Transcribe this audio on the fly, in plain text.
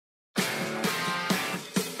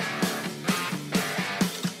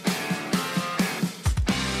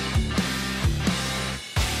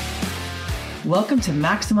Welcome to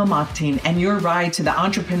Maximum Octane and your ride to the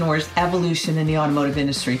entrepreneur's evolution in the automotive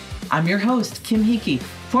industry. I'm your host, Kim Hickey,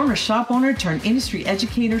 former shop owner turned industry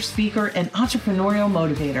educator, speaker, and entrepreneurial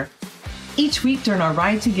motivator. Each week during our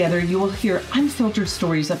ride together, you will hear unfiltered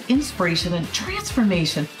stories of inspiration and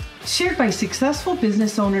transformation shared by successful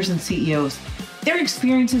business owners and CEOs. Their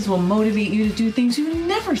experiences will motivate you to do things you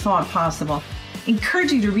never thought possible,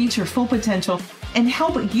 encourage you to reach your full potential, and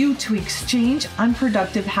help you to exchange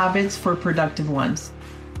unproductive habits for productive ones.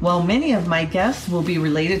 While many of my guests will be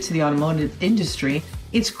related to the automotive industry,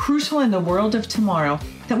 it's crucial in the world of tomorrow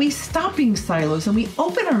that we stop being silos and we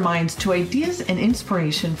open our minds to ideas and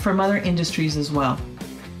inspiration from other industries as well.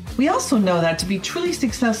 We also know that to be truly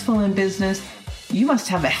successful in business, you must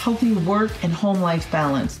have a healthy work and home life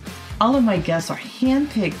balance. All of my guests are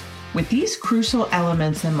handpicked with these crucial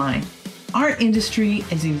elements in mind. Our industry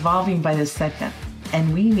is evolving by the second,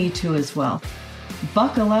 and we need to as well.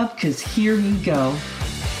 Buckle up, because here we go.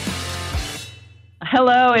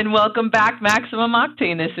 Hello, and welcome back, Maximum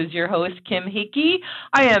Octane. This is your host, Kim Hickey.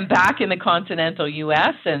 I am back in the continental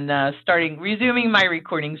U.S. and resuming my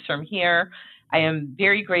recordings from here. I am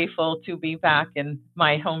very grateful to be back in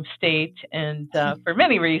my home state, and for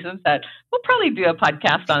many reasons that we'll probably do a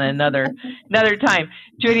podcast on another time.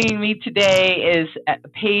 Joining me today is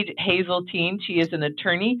Paige Hazeltine. She is an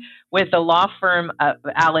attorney with the law firm of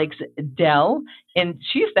Alex Dell, and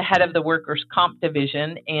she's the head of the workers' comp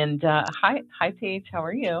division. And hi, Paige. How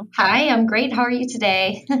are you? Hi, I'm great. How are you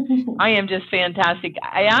today? I am just fantastic.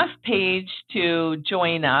 I asked Paige to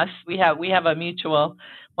join us. We have a mutual.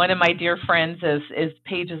 One of my dear friends is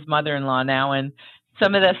Paige's mother-in-law now, and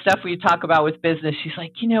some of the stuff we talk about with business, she's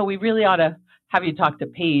like, we really ought to have you talk to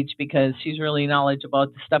Paige because she's really knowledgeable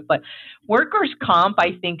about the stuff. But workers' comp,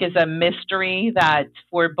 I think, is a mystery that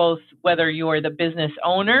for both, whether you're the business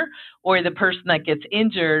owner or the person that gets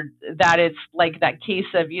injured, that it's like that case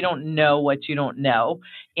of you don't know what you don't know.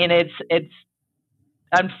 And it's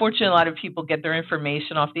unfortunately, a lot of people get their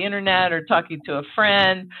information off the internet or talking to a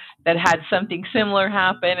friend that had something similar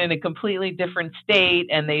happen in a completely different state,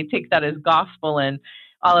 and they take that as gospel and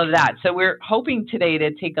all of that. So we're hoping today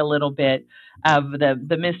to take a little bit of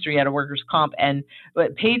the mystery out of workers' comp.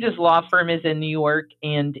 But Paige's law firm is in New York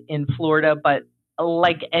and in Florida, but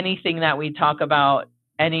like anything that we talk about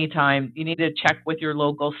anytime, you need to check with your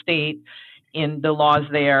local state in the laws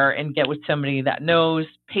there and get with somebody that knows.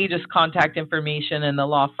 Paige's contact information and the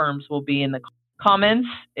law firms will be in the comments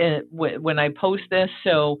when I post this.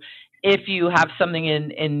 So if you have something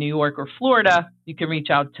in New York or Florida, you can reach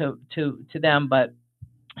out to them, but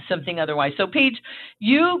something otherwise. So Paige,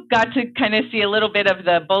 you got to kind of see a little bit of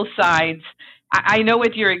the both sides. I know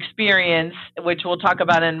with your experience, which we'll talk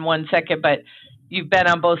about in 1 second, but you've been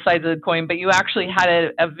on both sides of the coin, but you actually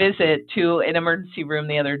had a visit to an emergency room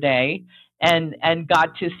the other day and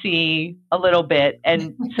got to see a little bit.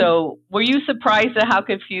 And so were you surprised at how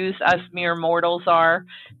confused us mere mortals are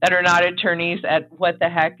that are not attorneys at what the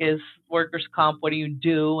heck is workers' comp? What do you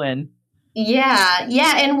do? And Yeah.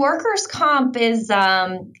 And workers' comp is,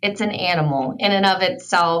 it's an animal in and of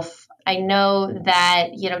itself. I know that,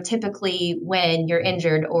 typically when you're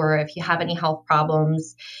injured or if you have any health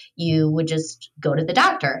problems, you would just go to the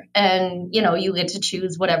doctor and, you get to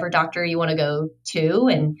choose whatever doctor you want to go to,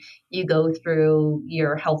 and you go through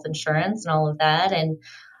your health insurance and all of that. And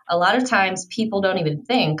a lot of times people don't even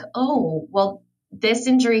think, oh, well, this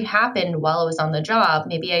injury happened while I was on the job.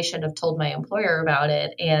 Maybe I should have told my employer about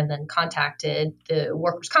it and then contacted the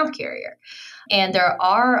workers' comp carrier. And there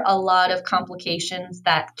are a lot of complications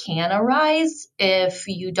that can arise if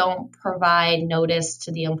you don't provide notice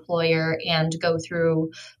to the employer and go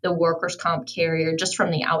through the workers' comp carrier just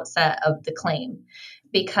from the outset of the claim.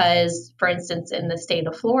 Because, for instance, in the state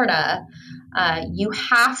of Florida, you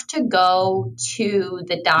have to go to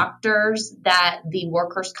the doctors that the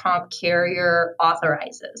workers' comp carrier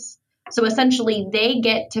authorizes. So essentially, they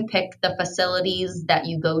get to pick the facilities that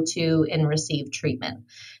you go to and receive treatment.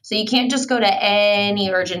 So you can't just go to any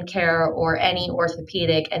urgent care or any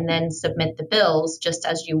orthopedic and then submit the bills just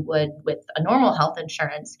as you would with a normal health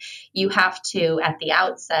insurance. You have to, at the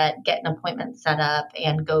outset, get an appointment set up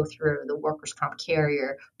and go through the workers' comp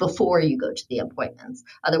carrier before you go to the appointments.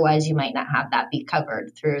 Otherwise, you might not have that be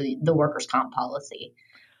covered through the workers' comp policy.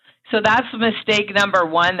 So that's mistake number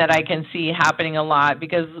one that I can see happening a lot,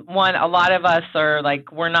 because one, a lot of us are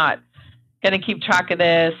like, we're not going to keep track of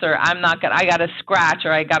this, or I got a scratch,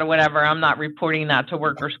 or I got a whatever. I'm not reporting that to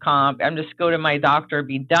workers' comp. I'm just go to my doctor,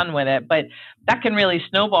 be done with it. But that can really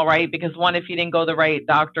snowball, right? Because one, if you didn't go to the right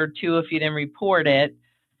doctor, two, if you didn't report it,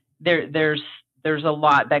 there's a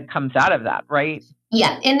lot that comes out of that, right?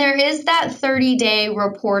 Yeah, and there is that 30-day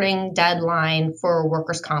reporting deadline for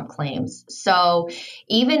workers' comp claims. So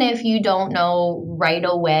even if you don't know right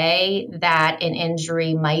away that an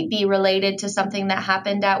injury might be related to something that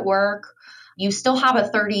happened at work, you still have a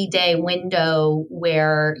 30-day window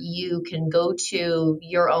where you can go to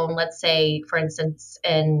your own, let's say, for instance,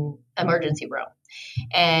 an emergency room.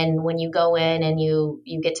 And when you go in and you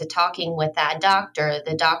get to talking with that doctor,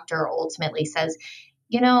 the doctor ultimately says,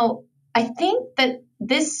 I think that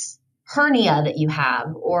this hernia that you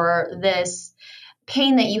have or this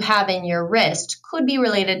pain that you have in your wrist could be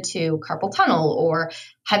related to carpal tunnel or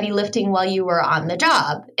heavy lifting while you were on the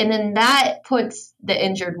job. And then that puts the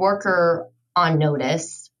injured worker on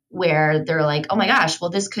notice where they're like, oh my gosh, well,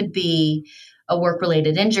 this could be a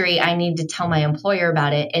work-related injury. I need to tell my employer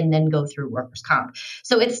about it and then go through workers' comp.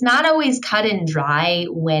 So it's not always cut and dry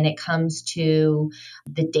when it comes to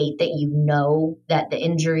the date that you know that the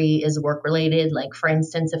injury is work-related. Like, for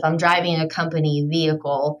instance, if I'm driving a company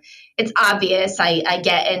vehicle, it's obvious I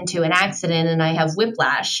get into an accident and I have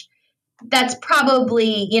whiplash. That's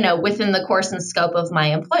probably, within the course and scope of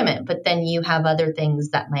my employment. But then you have other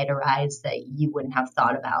things that might arise that you wouldn't have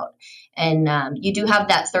thought about. And you do have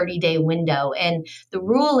that 30-day window. And the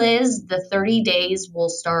rule is the 30 days will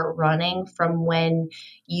start running from when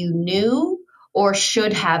you knew or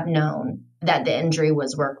should have known that the injury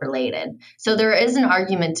was work related. So there is an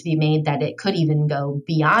argument to be made that it could even go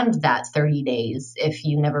beyond that 30 days if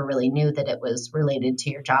you never really knew that it was related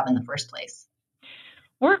to your job in the first place.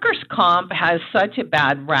 Workers' comp has such a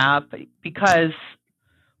bad rap because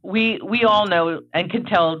we all know and can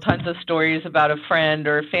tell tons of stories about a friend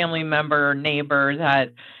or a family member or neighbor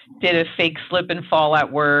that did a fake slip and fall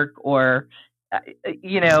at work, or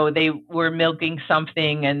they were milking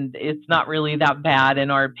something and it's not really that bad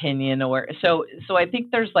in our opinion, or so I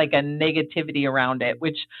think there's like a negativity around it,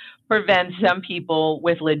 which prevents some people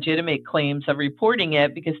with legitimate claims of reporting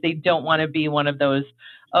it because they don't want to be one of those,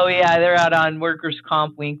 oh yeah, they're out on workers'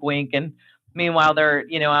 comp, wink wink, and meanwhile they're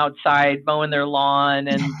outside mowing their lawn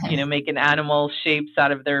and making animal shapes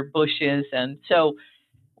out of their bushes. And so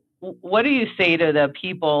what do you say to the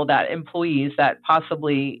people, that employees that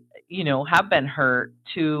possibly have been hurt,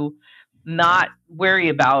 to not worry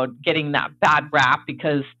about getting that bad rap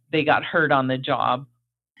because they got hurt on the job?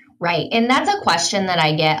 Right. And that's a question that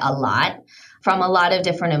I get a lot from a lot of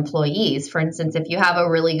different employees. For instance, if you have a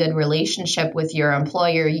really good relationship with your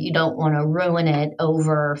employer, you don't want to ruin it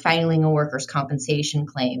over filing a workers' compensation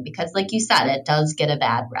claim because, like you said, it does get a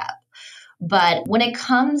bad rep. But when it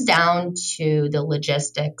comes down to the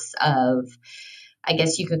logistics of, I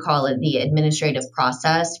guess you could call it the administrative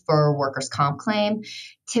process for a workers' comp claim,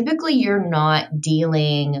 typically you're not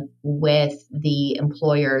dealing with the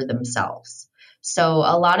employer themselves. So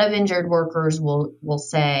a lot of injured workers will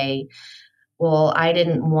say, well, I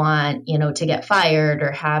didn't want, to get fired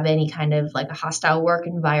or have any kind of like a hostile work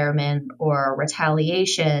environment or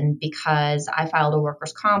retaliation because I filed a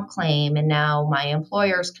workers' comp claim and now my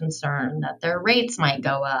employer's concerned that their rates might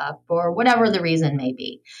go up or whatever the reason may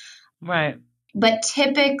be. Right. But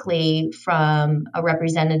typically, from a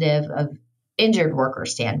representative of injured worker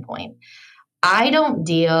standpoint, I don't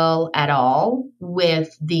deal at all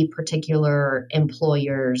with the particular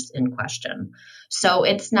employers in question. So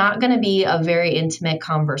it's not going to be a very intimate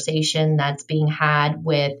conversation that's being had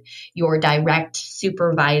with your direct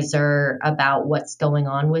supervisor about what's going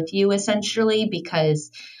on with you, essentially,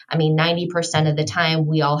 because 90% of the time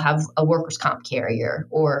we all have a workers' comp carrier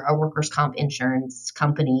or a workers' comp insurance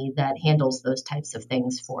company that handles those types of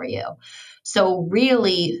things for you. So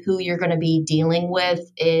really who you're going to be dealing with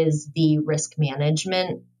is the risk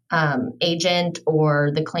management agent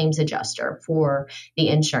or the claims adjuster for the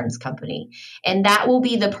insurance company. And that will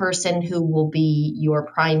be the person who will be your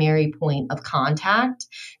primary point of contact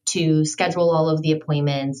to schedule all of the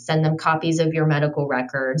appointments, send them copies of your medical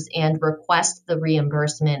records, and request the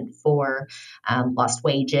reimbursement for lost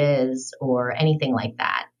wages or anything like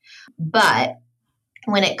that. But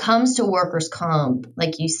when it comes to workers' comp,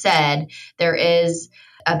 like you said, there is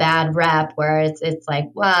a bad rep where it's like,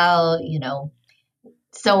 well,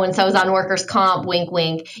 so-and-so's on workers' comp, wink,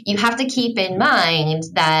 wink. You have to keep in mind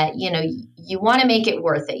that, you want to make it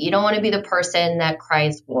worth it. You don't want to be the person that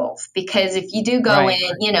cries wolf, because if you do go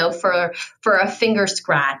in, for a finger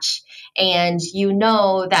scratch and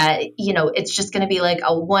that, it's just going to be like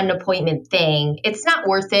a one appointment thing, it's not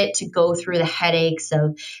worth it to go through the headaches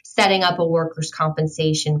of setting up a workers'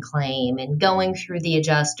 compensation claim and going through the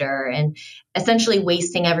adjuster and essentially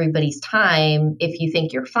wasting everybody's time if you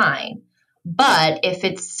think you're fine. But if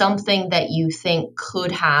it's something that you think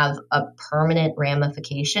could have a permanent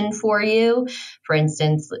ramification for you, for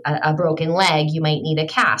instance, a broken leg, you might need a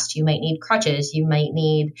cast, you might need crutches, you might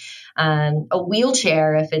need a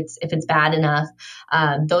wheelchair if it's bad enough.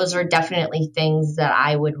 Those are definitely things that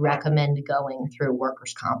I would recommend going through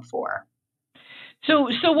workers' comp for.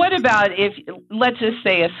 So what about if, let's just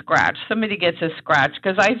say a scratch, somebody gets a scratch,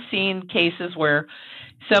 because I've seen cases where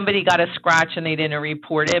somebody got a scratch and they didn't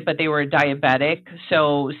report it, but they were diabetic.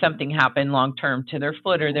 So something happened long term to their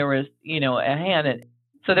foot, or there was, a hand.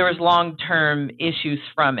 So there was long term issues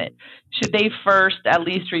from it. Should they first at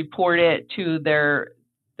least report it to their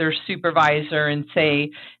supervisor and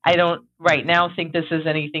say, I don't right now think this is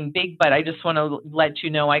anything big, but I just want to let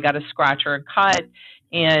you know I got a scratch or a cut.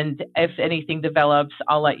 And if anything develops,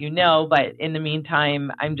 I'll let you know. But in the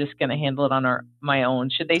meantime, I'm just going to handle it on my own.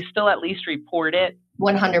 Should they still at least report it?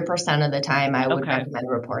 100% of the time, I would Okay. recommend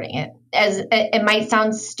reporting it. As it might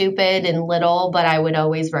sound stupid and little, but I would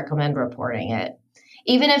always recommend reporting it.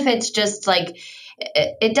 Even if it's just like,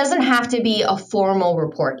 it doesn't have to be a formal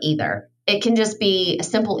report either. It can just be a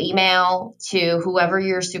simple email to whoever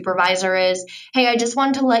your supervisor is. Hey, I just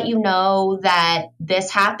wanted to let you know that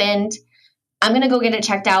this happened. I'm going to go get it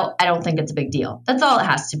checked out. I don't think it's a big deal. That's all it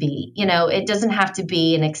has to be. It doesn't have to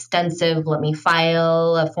be an extensive, let me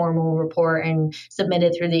file a formal report and submit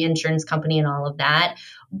it through the insurance company and all of that.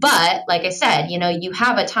 But like I said, you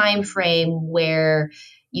have a time frame where,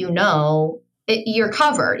 you're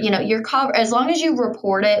covered. You're covered as long as you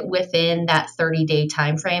report it within that 30-day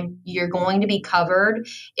time frame. You're going to be covered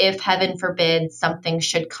if, heaven forbid, something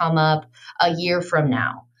should come up a year from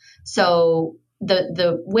now. So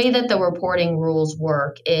the way that the reporting rules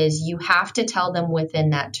work is you have to tell them within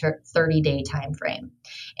that 30-day time frame,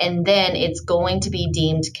 and then it's going to be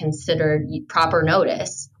deemed considered proper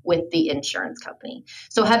notice with the insurance company.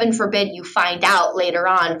 So heaven forbid you find out later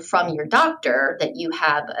on from your doctor that you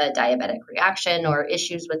have a diabetic reaction or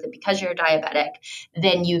issues with it because you're diabetic,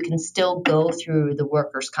 then you can still go through the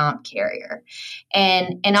workers' comp carrier.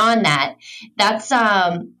 And on that's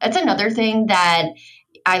another thing that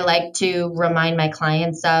I like to remind my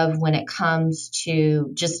clients of when it comes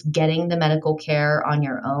to just getting the medical care on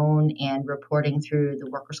your own and reporting through the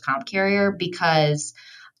workers' comp carrier, because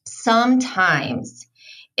sometimes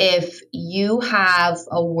if you have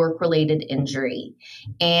a work-related injury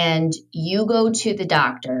and you go to the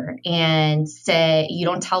doctor and say, you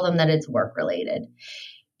don't tell them that it's work-related,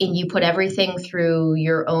 and you put everything through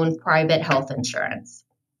your own private health insurance,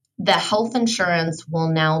 the health insurance will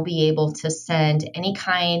now be able to send any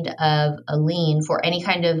kind of a lien for any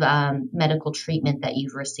kind of medical treatment that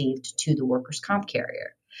you've received to the workers' comp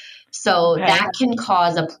carrier. So that can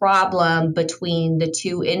cause a problem between the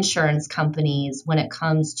two insurance companies when it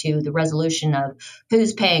comes to the resolution of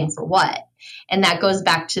who's paying for what. And that goes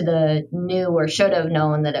back to the knew or should have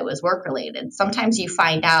known that it was work related. Sometimes you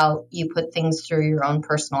find out you put things through your own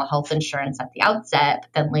personal health insurance at the outset,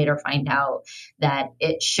 but then later find out that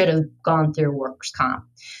it should have gone through workers' comp.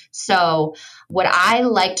 So what I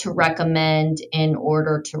like to recommend in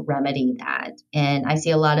order to remedy that, and I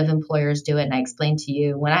see a lot of employers do it, and I explained to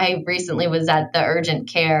you when I recently was at the urgent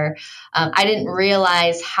care, I didn't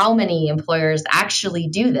realize how many employers actually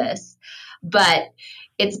do this, but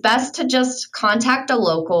it's best to just contact a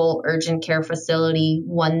local urgent care facility,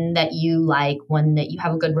 one that you like, one that you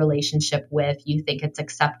have a good relationship with, you think it's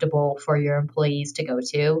acceptable for your employees to go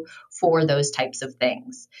to for those types of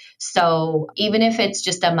things. So even if it's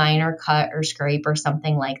just a minor cut or scrape or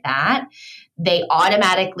something like that, they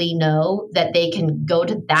automatically know that they can go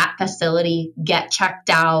to that facility, get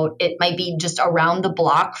checked out. It might be just around the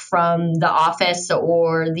block from the office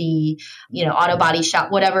or the, auto body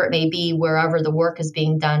shop, whatever it may be, wherever the work is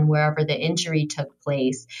being done, wherever the injury took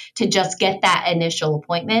place, to just get that initial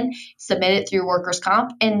appointment, submit it through workers'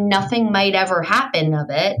 comp, and nothing might ever happen of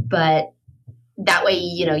it, but that way,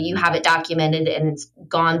 you have it documented and it's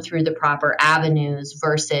gone through the proper avenues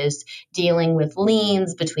versus dealing with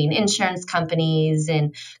liens between insurance companies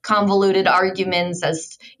and convoluted arguments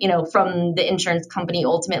as, from the insurance company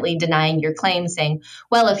ultimately denying your claim, saying,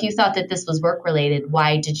 well, if you thought that this was work related,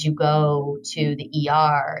 why did you go to the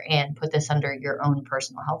ER and put this under your own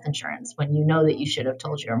personal health insurance when you know that you should have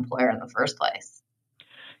told your employer in the first place?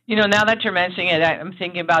 Now that you're mentioning it, I'm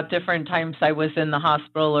thinking about different times I was in the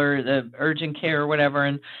hospital or the urgent care or whatever,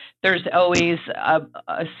 and there's always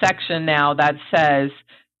a section now that says,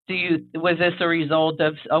 was this a result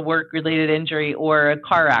of a work-related injury or a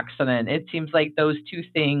car accident? It seems like those two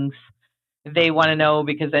things they want to know,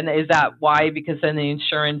 because then is that why? Because then the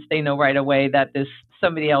insurance, they know right away that this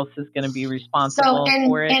somebody else is going to be So, responsible and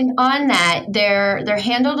for it? and on that, they're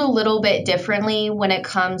handled a little bit differently when it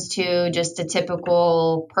comes to just a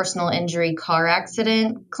typical personal injury car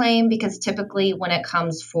accident claim, because typically when it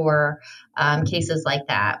comes for cases like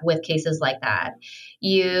that, with cases like that,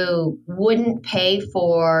 you wouldn't pay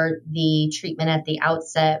for the treatment at the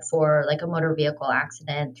outset for like a motor vehicle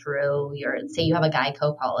accident through your, say you have a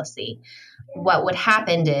Geico policy. What would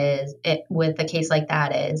happen is with a case like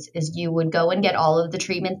that is you would go and get all of the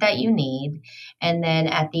treatment that you need, and then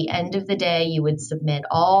at the end of the day you would submit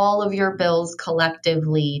all of your bills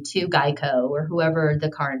collectively to Geico or whoever the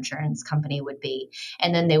car insurance company would be,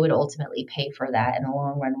 and then they would ultimately pay for that in the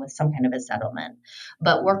long run with some kind of a settlement.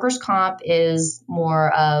 But workers' comp is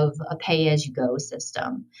more of a pay as you go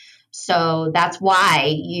system. So that's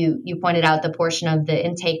why you pointed out the portion of the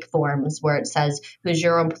intake forms where it says who's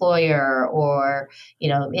your employer, or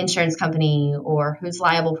insurance company, or who's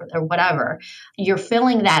liable for, or whatever. You're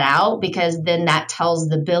filling that out because then that tells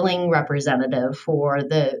the billing representative for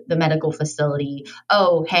the medical facility,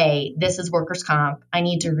 oh, hey, this is workers' comp. I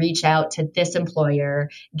need to reach out to this employer,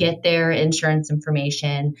 get their insurance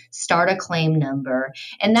information, start a claim number.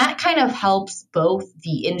 And that kind of helps both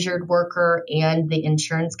the injured worker and the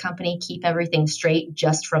insurance company keep everything straight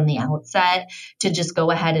just from the outset, to just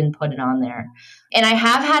go ahead and put it on there. And I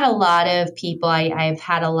have had a lot of people, I've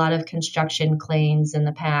had a lot of construction claims in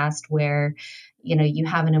the past where, you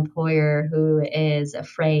have an employer who is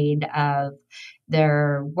afraid of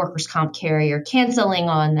their workers' comp carrier canceling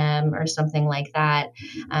on them or something like that.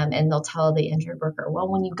 And they'll tell the injured worker, well,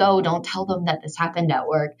 when you go, don't tell them that this happened at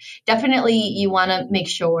work. Definitely, you want to make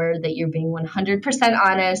sure that you're being 100%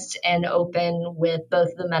 honest and open with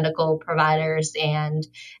both the medical providers and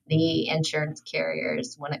the insurance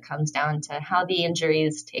carriers when it comes down to how the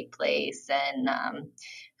injuries take place, and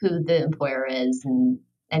who the employer is, and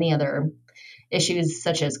any other issues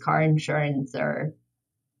such as car insurance or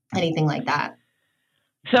anything like that.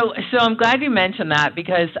 So I'm glad you mentioned that,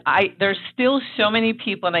 because there's still so many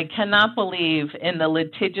people, and I cannot believe in the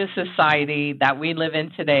litigious society that we live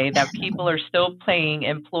in today that people are still paying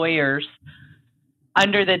employers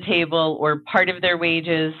under the table, or part of their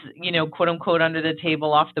wages, quote unquote, under the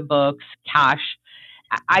table, off the books, cash.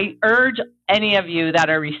 I urge any of you that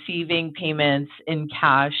are receiving payments in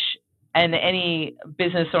cash, and any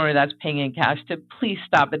business owner that's paying in cash, to please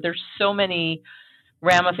stop it. There's so many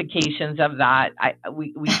ramifications of that.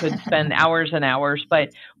 We could spend hours and hours, but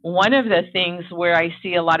one of the things where I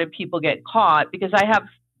see a lot of people get caught, because I have,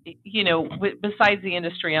 besides the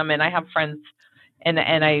industry I'm in, I have friends, and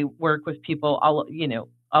I work with people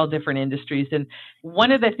all different industries. And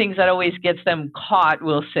one of the things that always gets them caught,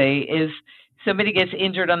 we'll say, is somebody gets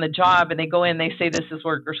injured on the job, and they go in, they say this is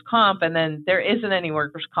workers' comp, and then there isn't any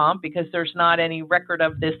workers' comp because there's not any record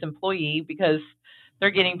of this employee, because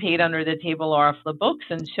they're getting paid under the table or off the books.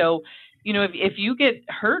 And so, if you get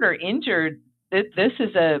hurt or injured, this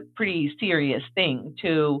is a pretty serious thing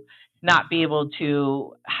to not be able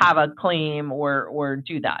to have a claim or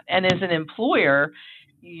do that. And as an employer,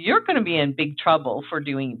 you're going to be in big trouble for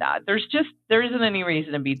doing that. There isn't any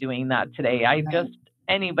reason to be doing that today.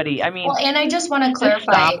 Anybody, I mean, well, and I just want to clarify.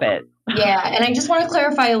 Stop it. Yeah, and I just want to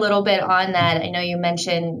clarify a little bit on that. I know you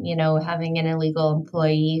mentioned, having an illegal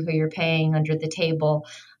employee who you're paying under the table.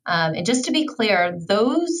 And just to be clear,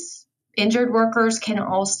 those injured workers can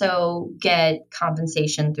also get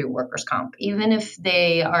compensation through workers' comp, even if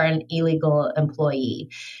they are an illegal employee.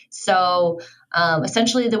 So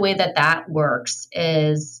essentially the way that works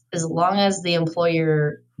is, as long as the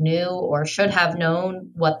employer knew or should have known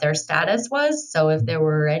what their status was. So if there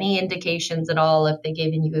were any indications at all, if they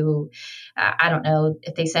gave you, I don't know,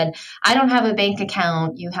 if they said, I don't have a bank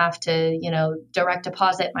account, you have to, direct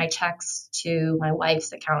deposit my checks to my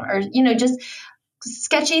wife's account, or, just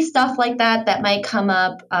sketchy stuff like that might come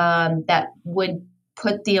up, that would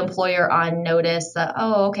put the employer on notice that,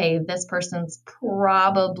 oh, okay, this person's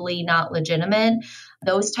probably not legitimate.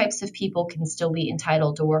 Those types of people can still be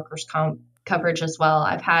entitled to workers' comp coverage as well.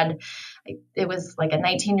 It was like a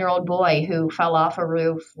 19-year-old boy who fell off a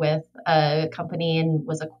roof with a company and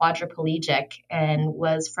was a quadriplegic, and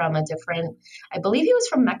was from I believe he was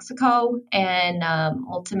from Mexico, and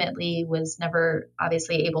ultimately was never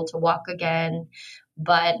obviously able to walk again.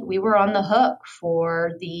 But we were on the hook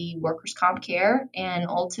for the workers' comp care, and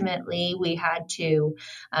ultimately we had to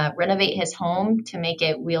renovate his home to make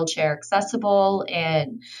it wheelchair accessible.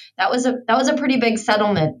 And that was a pretty big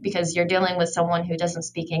settlement, because you're dealing with someone who doesn't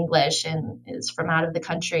speak English and is from out of the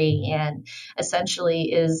country, and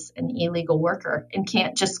essentially is an illegal worker and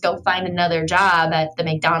can't just go find another job at the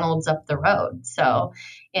McDonald's up the road. So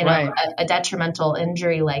Right. A detrimental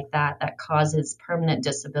injury like that causes permanent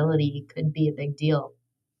disability could be a big deal.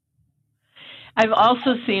 I've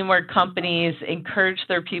also seen where companies encourage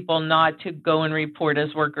their people not to go and report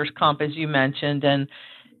as workers' comp, as you mentioned, and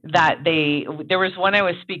that there was one I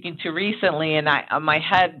was speaking to recently, and my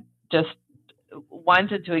head just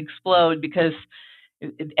wanted to explode because,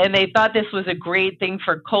 and they thought this was a great thing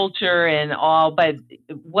for culture and all, but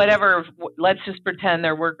whatever, let's just pretend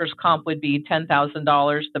their workers' comp would be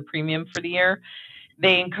 $10,000, the premium for the year.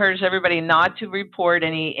 They encouraged everybody not to report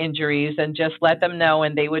any injuries and just let them know,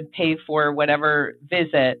 and they would pay for whatever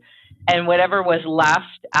visit. And whatever was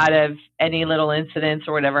left out of any little incidents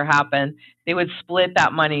or whatever happened, they would split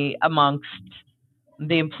that money amongst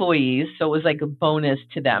the employees. So it was like a bonus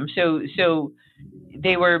to them. So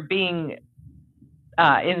they were being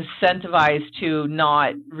incentivized to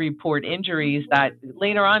not report injuries that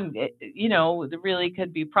later on, there really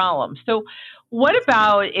could be problems. So what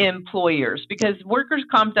about employers? Because workers'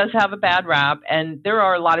 comp does have a bad rap, and there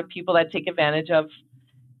are a lot of people that take advantage of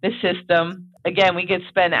the system. Again, we could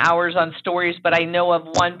spend hours on stories, but I know of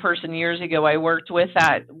one person years ago I worked with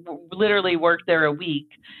that literally worked there a week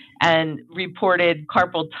and reported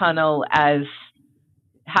carpal tunnel as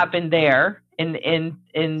happened there in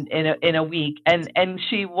a week, and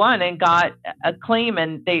she won and got a claim,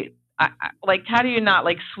 and they like, how do you not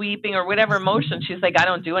like sweeping or whatever motion? She's like, I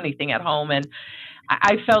don't do anything at home. And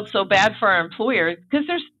I felt so bad for our employer because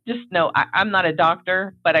there's just no, I'm not a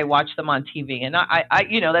doctor, but I watch them on TV, and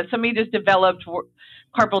that somebody just developed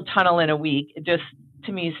carpal tunnel in a week. It just,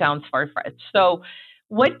 to me, sounds far-fetched. So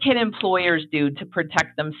what can employers do to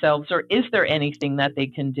protect themselves, or is there anything that they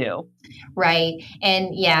can do? Right. And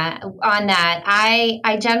yeah, on that,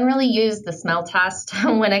 I generally use the smell test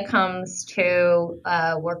when it comes to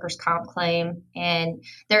workers' comp claim. And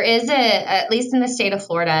there is at least in the state of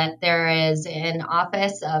Florida, there is an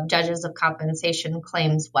Office of Judges of Compensation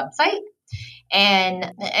Claims website.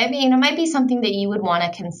 And I mean, it might be something that you would want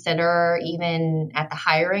to consider even at the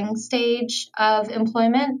hiring stage of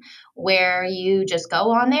employment, where you just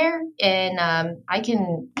go on there, and I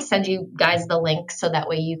can send you guys the link so that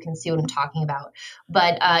way you can see what I'm talking about.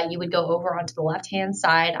 But you would go over onto the left-hand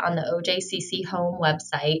side on the OJCC home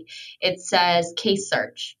website. It says case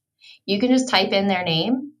search. You can just type in their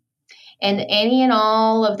name, and any and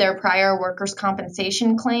all of their prior workers'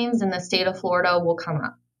 compensation claims in the state of Florida will come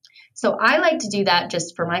up. So I like to do that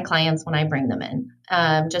just for my clients when I bring them in,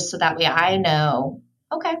 just so that way I know,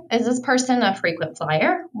 okay, is this person a frequent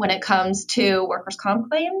flyer when it comes to workers' comp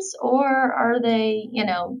claims, or are they,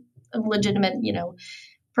 a legitimate,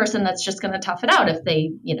 person that's just going to tough it out if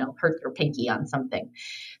they, hurt their pinky on something.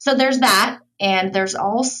 So there's that. And there's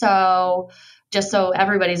also, just so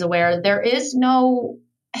everybody's aware, there is no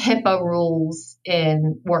HIPAA rules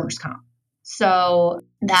in workers' comp. So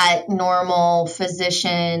that normal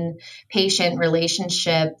physician-patient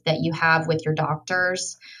relationship that you have with your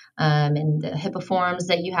doctors, and the HIPAA forms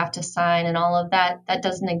that you have to sign and all of that, that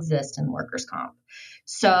doesn't exist in workers' comp.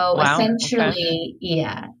 So Wow. essentially, Okay.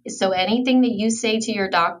 yeah. So anything that you say to your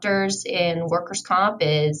doctors in workers' comp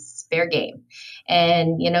is fair game.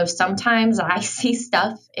 And, sometimes I see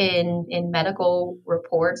stuff in medical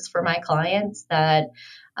reports for my clients that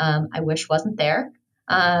I wish wasn't there.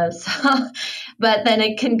 But then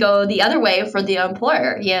it can go the other way for the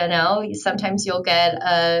employer. Sometimes you'll get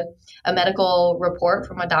a medical report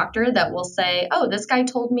from a doctor that will say, oh, this guy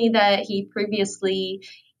told me that he previously,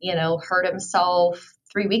 hurt himself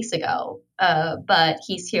 3 weeks ago, but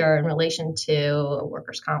he's here in relation to a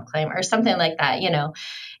workers' comp claim or something like that,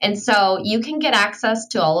 And so you can get access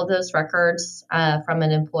to all of those records from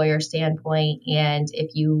an employer standpoint. And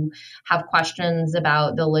if you have questions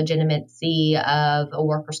about the legitimacy of a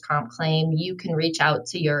workers' comp claim, you can reach out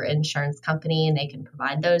to your insurance company and they can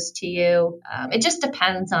provide those to you. It just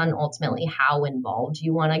depends on ultimately how involved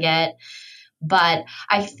you want to get. But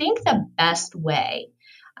I think the best way,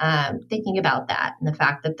 thinking about that and the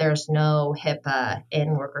fact that there's no HIPAA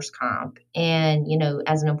in workers' comp, and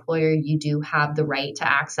as an employer you do have the right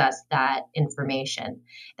to access that information.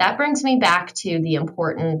 That brings me back to the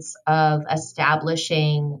importance of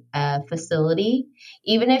establishing a facility,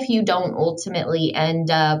 even if you don't ultimately end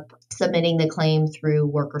up submitting the claim through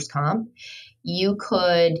workers' comp. You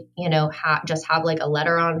could, just have like a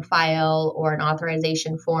letter on file or an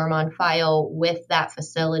authorization form on file with that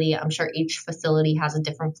facility. I'm sure each facility has a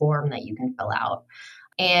different form that you can fill out,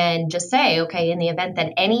 and just say, okay, in the event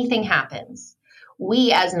that anything happens,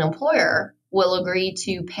 we as an employer will agree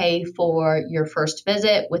to pay for your first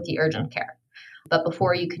visit with the urgent care. But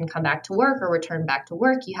before you can come back to work or return back to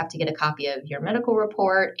work, you have to get a copy of your medical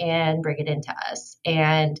report and bring it into us.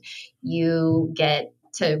 And you get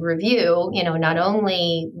to review, not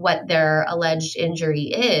only what their alleged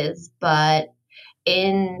injury is, but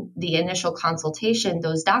in the initial consultation,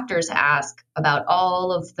 those doctors ask about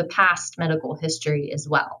all of the past medical history as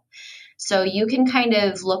well. So you can kind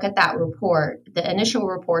of look at that report. The initial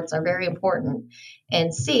reports are very important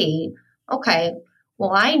and see, okay,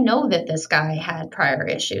 well, I know that this guy had prior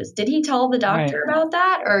issues. Did he tell the doctor about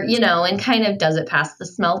that? Or, and kind of does it pass the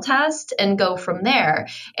smell test and go from there?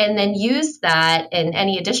 And then use that and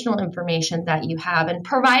any additional information that you have and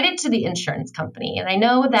provide it to the insurance company. And I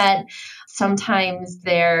know that sometimes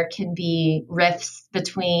there can be rifts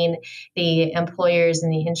between the employers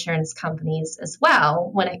and the insurance companies as well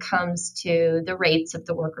when it comes to the rates of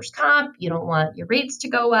the workers' comp. You don't want your rates to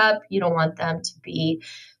go up. You don't want them to be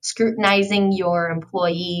scrutinizing your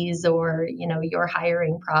employees or, your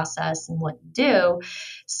hiring process and what you do.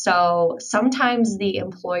 So sometimes the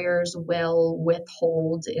employers will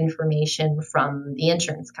withhold information from the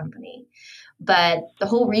insurance company. But the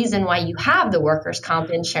whole reason why you have the workers' comp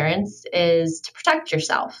insurance is to protect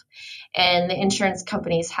yourself. And the insurance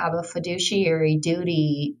companies have a fiduciary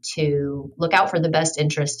duty to look out for the best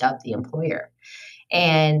interest of the employer.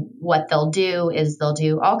 And what they'll do is they'll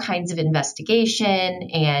do all kinds of investigation.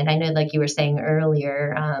 And I know, like you were saying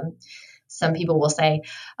earlier, some people will say,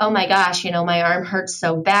 oh my gosh, my arm hurts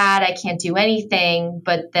so bad, I can't do anything.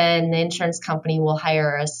 But then the insurance company will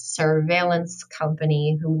hire a surveillance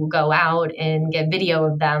company who will go out and get video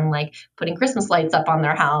of them, like putting Christmas lights up on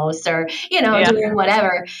their house or, doing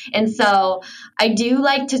whatever. And so I do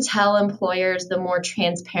like to tell employers the more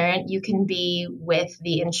transparent you can be with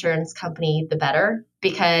the insurance company, the better.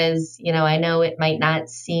 Because, I know it might not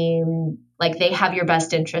seem like they have your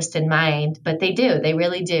best interest in mind, but they do. They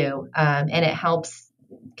really do. And it helps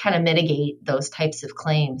kind of mitigate those types of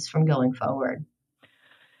claims from going forward.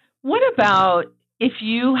 What about if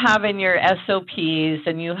you have in your SOPs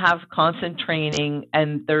and you have constant training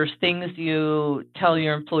and there's things you tell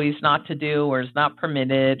your employees not to do or is not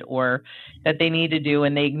permitted or that they need to do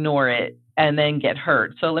and they ignore it and then get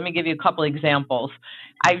hurt? So let me give you a couple examples.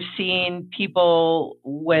 I've seen people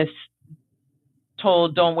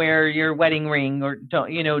told don't wear your wedding ring or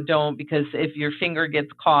don't because if your finger gets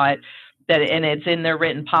caught and it's in their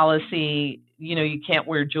written policy, you can't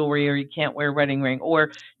wear jewelry or you can't wear a wedding ring,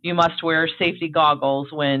 or you must wear safety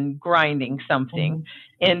goggles when grinding something.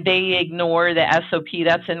 Mm-hmm. And they ignore the SOP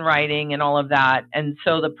that's in writing and all of that. And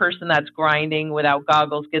so the person that's grinding without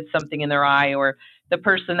goggles gets something in their eye, or the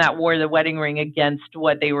person that wore the wedding ring against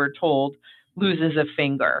what they were told loses a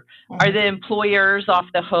finger. Mm-hmm. Are the employers off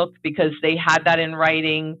the hook because they had that in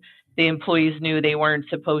writing? The employees knew they weren't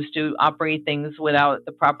supposed to operate things without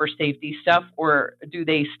the proper safety stuff, or do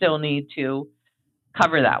they still need to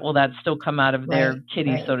cover that? Will that still come out of their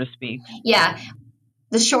kitty, so to speak? Yeah.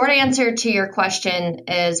 The short answer to your question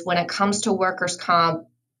is when it comes to workers' comp,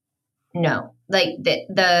 no. Like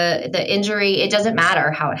the injury, it doesn't matter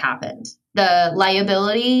how it happened. The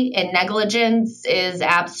liability and negligence is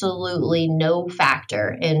absolutely no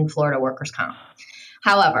factor in Florida workers' comp.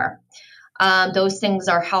 However, those things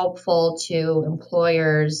are helpful to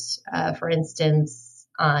employers, for instance,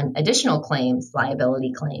 on additional claims,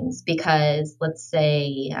 liability claims, because let's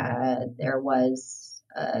say there was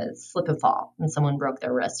a slip and fall and someone broke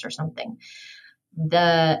their wrist or something.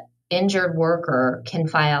 The injured worker can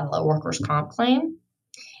file a workers' comp claim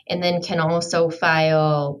and then can also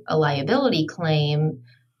file a liability claim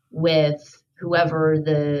with whoever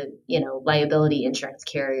the liability insurance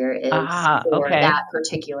carrier is for that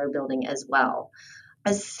particular building as well.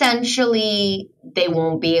 Essentially, they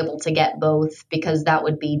won't be able to get both because that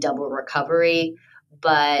would be double recovery.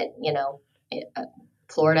 But,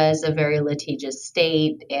 Florida is a very litigious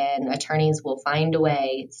state and attorneys will find a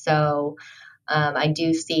way. So I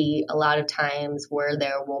do see a lot of times where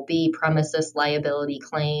there will be premises liability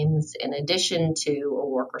claims in addition to a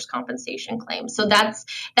workers' compensation claim. So that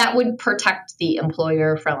would protect the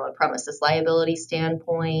employer from a premises liability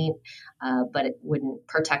standpoint, but it wouldn't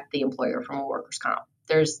protect the employer from a workers' comp.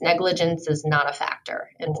 Negligence is not a factor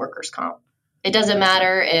in workers' comp. It doesn't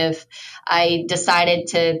matter if I decided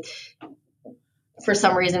to, for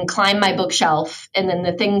some reason, climb my bookshelf and then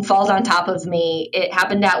the thing falls on top of me. It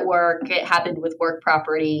happened at work. It happened with work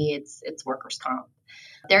property. It's workers' comp.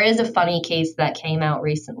 There is a funny case that came out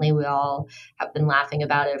recently. We all have been laughing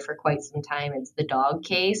about it for quite some time. It's the dog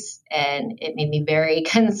case, and it made me very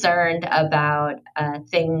concerned about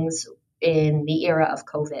things in the era of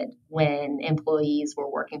COVID when employees were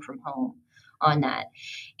working from home on that.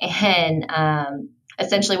 And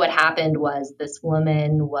essentially what happened was this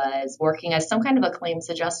woman was working as some kind of a claims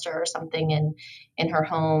adjuster or something in her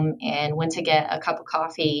home, and went to get a cup of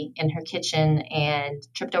coffee in her kitchen and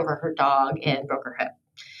tripped over her dog and broke her hip.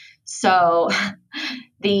 So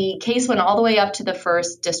the case went all the way up to the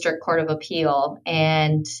First District Court of Appeal,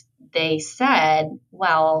 and they said,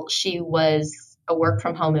 well, she was a work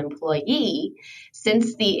from home employee,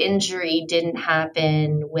 since the injury didn't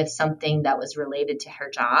happen with something that was related to her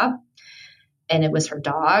job, and it was her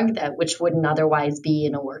dog, which wouldn't otherwise be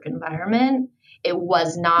in a work environment, it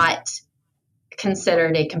was not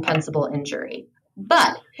considered a compensable injury.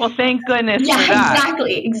 But well, thank goodness yeah, for that.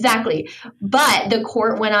 exactly. But the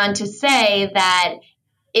court went on to say that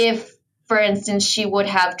if, for instance, she would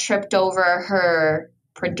have tripped over her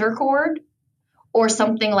printer cord or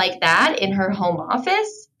something like that in her home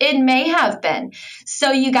office, it may have been.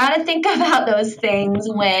 So you got to think about those things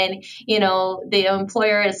when, the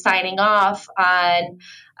employer is signing off on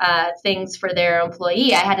things for their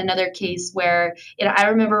employee. I had another case where, I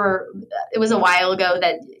remember it was a while ago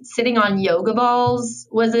that sitting on yoga balls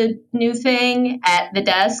was a new thing at the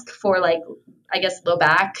desk for, like, I guess low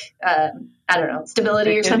back, I don't know,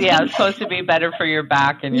 stability or something. Yeah, it's supposed to be better for your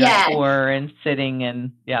back and your core and sitting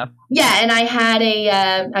and Yeah, and I had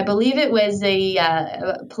I believe it was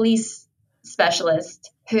a police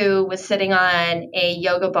specialist who was sitting on a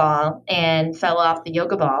yoga ball and fell off the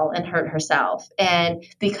yoga ball and hurt herself. And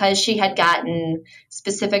because she had gotten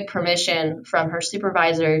specific permission from her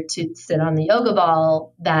supervisor to sit on the yoga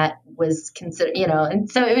ball, that was considered, and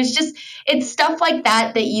so it's stuff like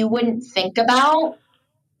that you wouldn't think about.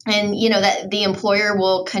 And, that the employer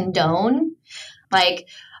will condone. Like,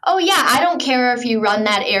 oh, yeah, I don't care if you run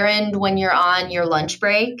that errand when you're on your lunch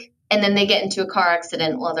break, and then they get into a car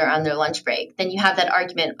accident while they're on their lunch break. Then you have that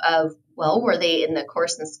argument of, well, were they in the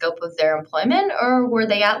course and scope of their employment, or were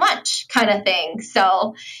they at lunch, kind of thing.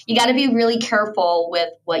 So you got to be really careful with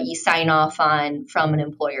what you sign off on from an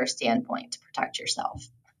employer standpoint to protect yourself.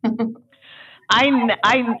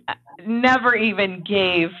 I never even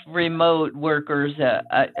gave remote workers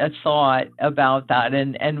a thought about that,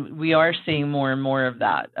 and we are seeing more and more of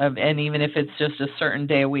that, and even if it's just a certain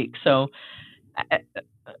day a week. So,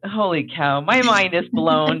 holy cow, my mind is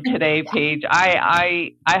blown today, Paige.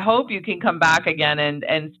 I hope you can come back again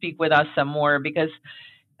and speak with us some more, because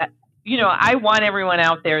I want everyone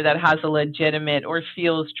out there that has a legitimate or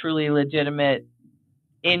feels truly legitimate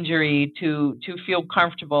injury to feel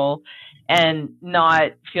comfortable and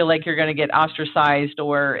not feel like you're going to get ostracized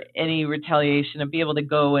or any retaliation, and be able to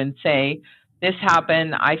go and say, this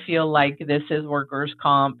happened, I feel like this is workers'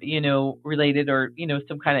 comp, related, or,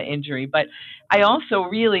 some kind of injury. But I also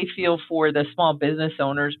really feel for the small business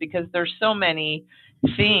owners, because there's so many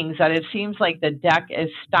things that it seems like the deck is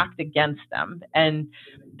stacked against them, and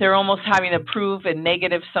they're almost having to prove a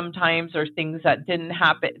negative sometimes, or things that didn't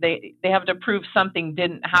happen. They have to prove something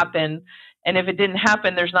didn't happen. And if it didn't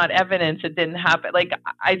happen, there's not evidence it didn't happen. Like,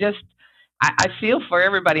 I feel for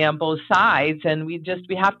everybody on both sides, and we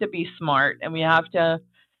have to be smart, and we have to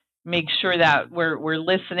make sure that we're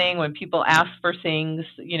listening when people ask for things,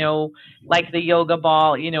 like the yoga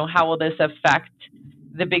ball, how will this affect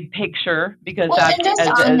the big picture? Because and just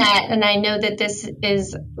on that, and I know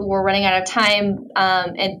that we're running out of time,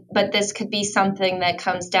 but this could be something that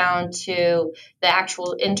comes down to the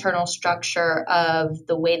actual internal structure of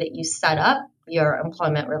the way that you set up your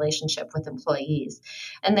employment relationship with employees.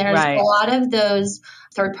 And there's a lot of those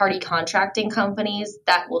third-party contracting companies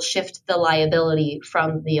that will shift the liability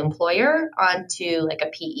from the employer onto like a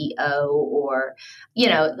PEO, or,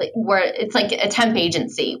 where it's like a temp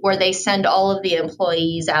agency where they send all of the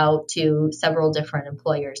employees out to several different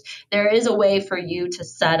employers. There is a way for you to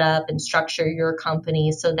set up and structure your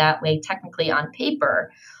company so that way, technically on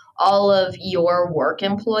paper, all of your work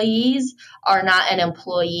employees are not an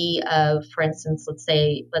employee of, for instance,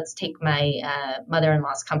 let's take my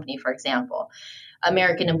mother-in-law's company, for example,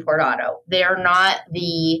 American Import Auto. They're not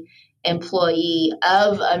the employee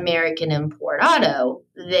of American Import Auto.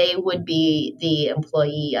 They would be the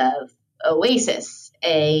employee of Oasis,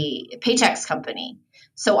 a paychecks company.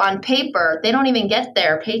 So on paper, they don't even get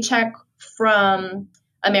their paycheck from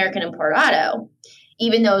American Import Auto,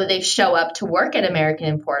 even though they show up to work at American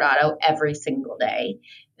Import Auto every single day.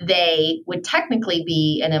 They would technically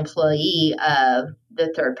be an employee of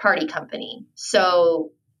the third-party company.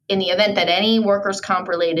 So in the event that any workers' comp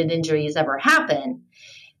related injuries ever happen,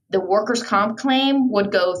 the workers' comp claim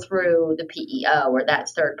would go through the PEO or that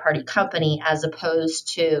third-party company, as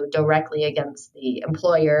opposed to directly against the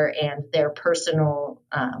employer and their personal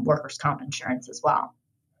workers' comp insurance as well.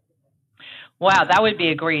 Wow, that would be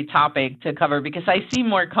a great topic to cover because I see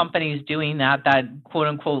more companies doing that quote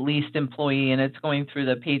unquote leased employee, and it's going through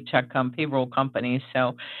the payroll companies.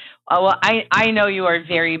 So, well, I know you are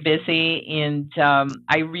very busy, and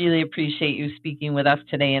I really appreciate you speaking with us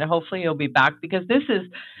today. And hopefully you'll be back because this is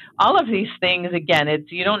all of these things. Again,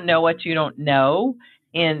 it's you don't know what you don't know,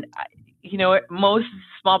 and most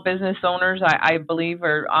small business owners, I believe,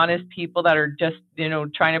 are honest people that are just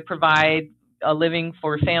trying to provide a living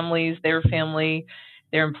for families, their family,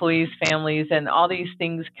 their employees' families, and all these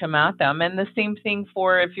things come at them. And the same thing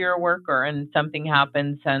for if you're a worker and something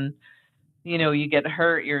happens and you get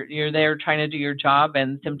hurt, you're there trying to do your job,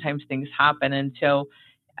 and sometimes things happen. And so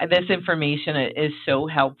this information is so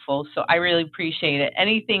helpful. So I really appreciate it.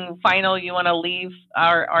 Anything final you want to leave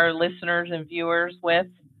our listeners and viewers with?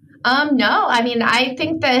 No, I mean, I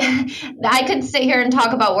think that I could sit here and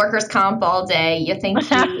talk about workers' comp all day. You think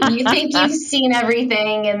you've seen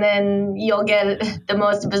everything, and then you'll get the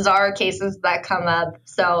most bizarre cases that come up.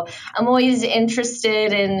 So I'm always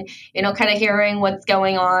interested in, kind of hearing what's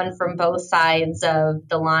going on from both sides of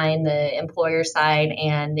the line, the employer side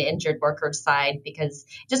and the injured worker side, because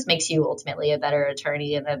it just makes you ultimately a better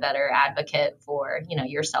attorney and a better advocate for,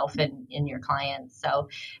 yourself and your clients. So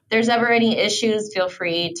if there's ever any issues, feel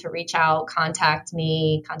free to reach out, contact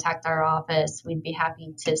me, contact our office. We'd be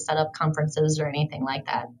happy to set up conferences or anything like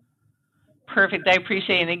that. Perfect. I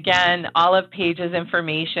appreciate it. And again, all of Paige's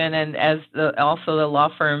information and also the law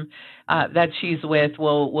firm that she's with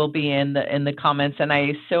will be in the comments. And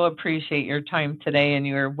I so appreciate your time today and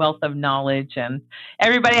your wealth of knowledge. And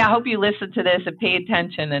everybody, I hope you listen to this and pay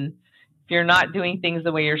attention. And if you're not doing things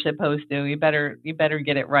the way you're supposed to, you better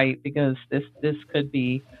get it right, because this could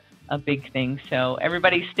be a big thing. So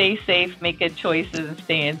everybody stay safe, make good choices, and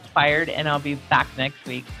stay inspired. And I'll be back next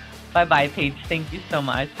week. Bye-bye, Paige. Thank you so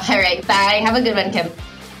much. All right. Bye. Have a good one, Kim.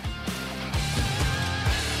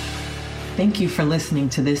 Thank you for listening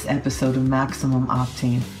to this episode of Maximum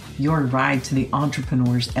Octane, your ride to the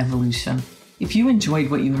entrepreneur's evolution. If you enjoyed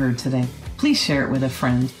what you heard today, please share it with a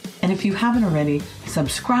friend. And if you haven't already,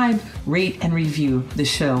 subscribe, rate, and review the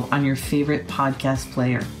show on your favorite podcast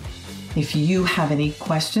player. If you have any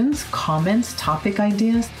questions, comments, topic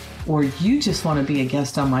ideas, or you just want to be a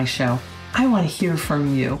guest on my show, I want to hear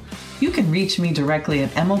from you. You can reach me directly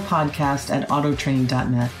at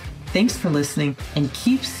mlpodcast@autotraining.net. Thanks for listening, and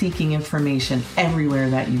keep seeking information everywhere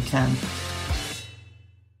that you can.